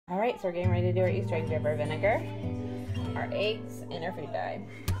Alright, so we're getting ready to do our Easter eggs. We have our vinegar, our eggs, and our food dye.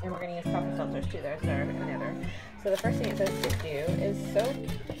 And we're going to use coffee filters too. There's our another. So the first thing it says to do is soak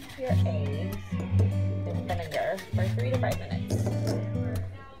your eggs in vinegar for 3 to 5 minutes.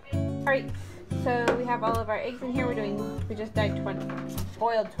 Alright, so we have all of our eggs in here. We just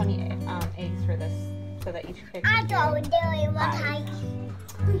boiled 20 eggs for this, so that each kid can do 5.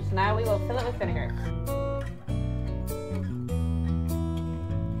 So now we will fill it with vinegar.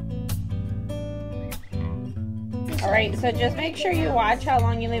 Alright, so just make sure you watch how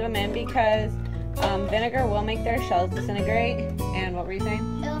long you leave them in, because vinegar will make their shells disintegrate. And what were you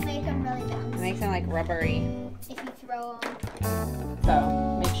saying? It'll make them really bouncy. It makes them like rubbery. If you throw them.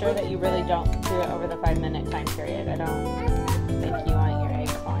 So make sure that you really don't do it over the 5-minute time period. I don't think you want your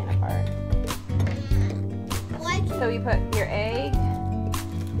eggs falling apart. So you put your egg,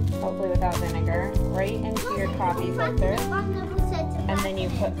 hopefully without vinegar, right into your coffee filter, and then you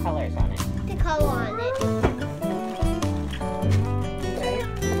put colors on it. The color on it. Okay.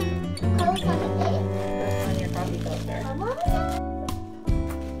 Colors on it. On your coffee filter.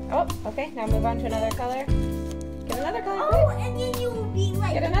 Oh, okay. Now move on to another color. Get another color. Oh, and then you will be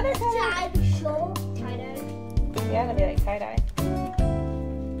like. Get another color. Tie-dye. Yeah, it'll be like tie-dye.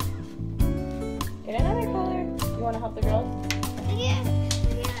 Get another color. You want to help the girls? Yeah.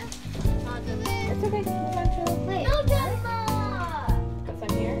 Not the bed. It's okay. Move on to. Wait. No, Gemma. Put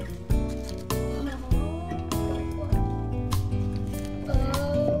some here.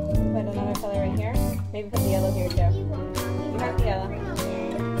 Put another color right here. Maybe put the yellow here too. You have the yellow. I think so.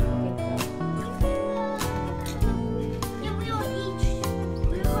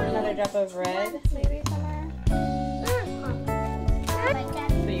 Another drop of red, maybe somewhere.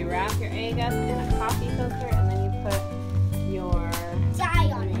 So you wrap your egg up in a coffee filter, and then you put your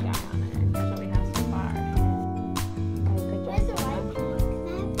Dye on it. That's what we have so far. Oh, good job.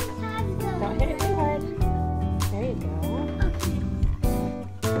 Don't hit it too hard. There you go.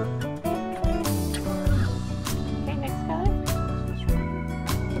 Okay, next color.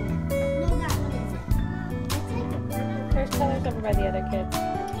 There's colors over by the other kids.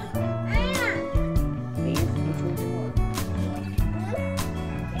 Please.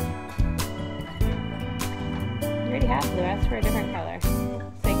 You already have blue. Ask for a different color.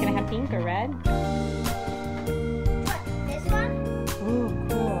 So can I have pink or red? This one? Ooh,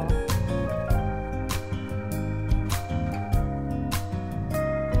 cool.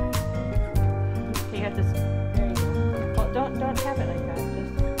 Okay, you have this. There you go. Well, don't have it like that.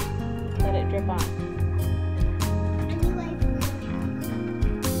 Just let it drip on.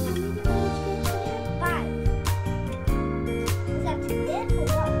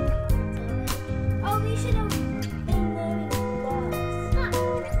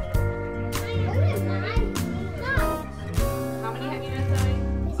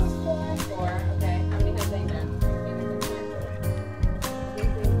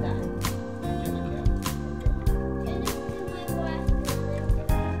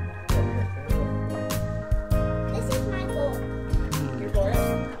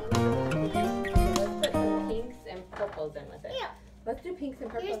 In with it. Yeah. Let's do pinks and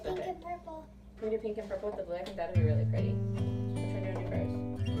purples with it. Pink and purple. Can we do pink and purple with the blue? I think that would be really pretty. Which one do you want to do first?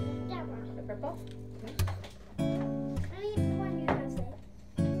 That one. The purple? Okay. I need the one you have said.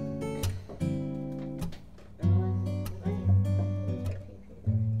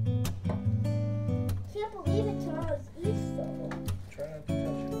 Can't believe it, tomorrow's Easter. Try not to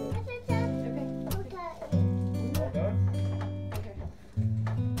touch it. Okay. All done? Okay.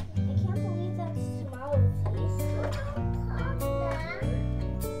 I can't believe that's tomorrow's Easter.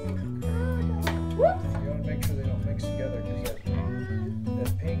 You want to make sure they don't mix together, because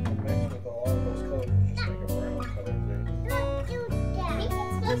that pink will mix with all of those colors and just make a brown color. Let's do that. I think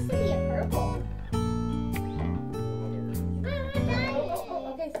it's supposed to be a purple.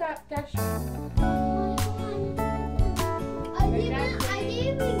 Oh, okay, stop, Dash. I didn't even get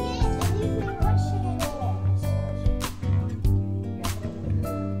anything. What should I do?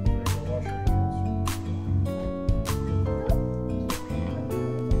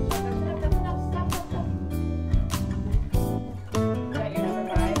 Is that your number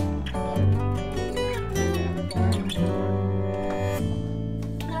 5? Number 4?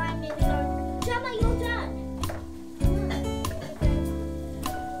 No, I'm maybe not. Gemma, you're done.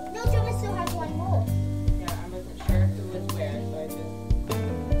 No, Gemma still has one more.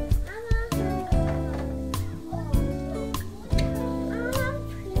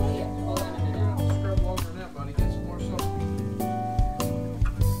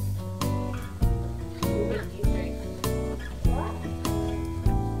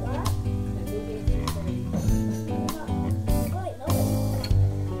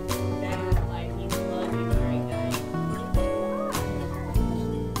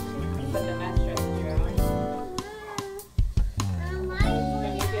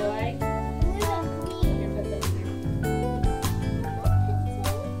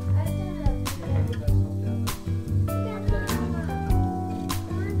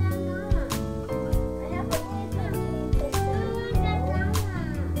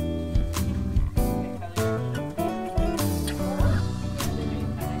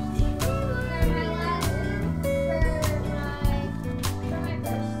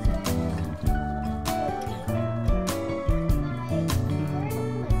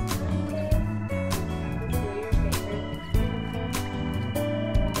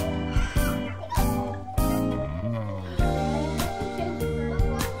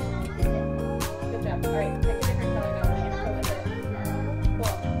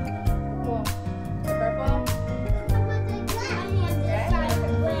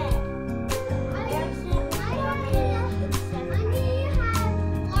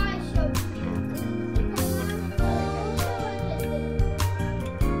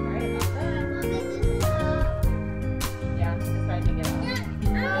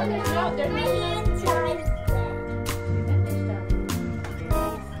 there's My no hand's tied. You finished them.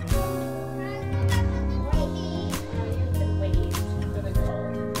 You can wait for the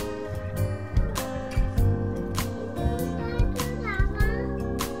goal.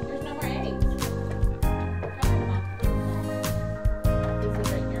 There's no more eggs. We're counting them off. This is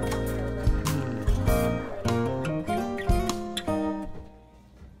right here.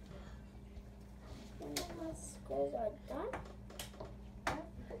 Squares are done.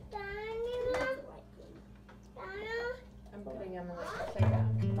 I'm putting them on the upside down.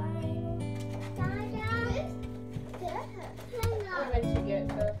 I'm going to get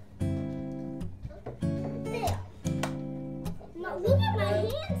the. No, look at my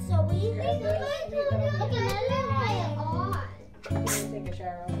hands, so easy. Grab this. Look at my arm. I'm going to take a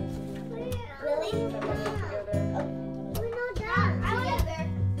shower. Really? So I'm going to together. We're not done. I want there.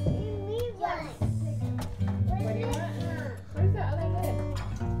 What do you want? Where's the other lid?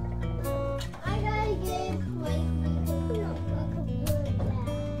 I gotta get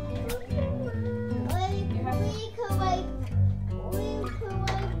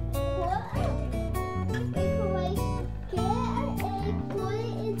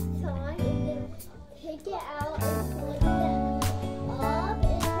take it out and put it up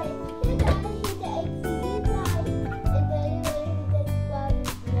and take it out and hit the eggs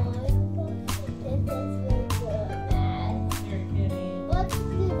and then let's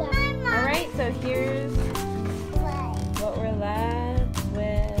do that. Alright, so here's what we're left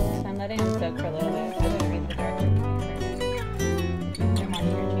with. I'm letting them soak for a little bit. I'm going to read the directions. I'm on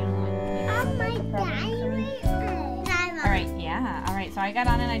your channel. Alright, yeah. Alright, so I got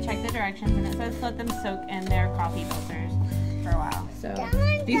on and I checked the directions and it says let them soak in their coffee filters for a while. So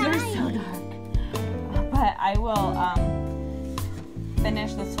these are so dark. But I will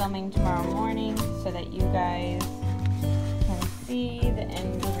finish this filming tomorrow morning so that you guys can see the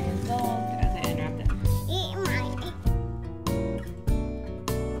end result.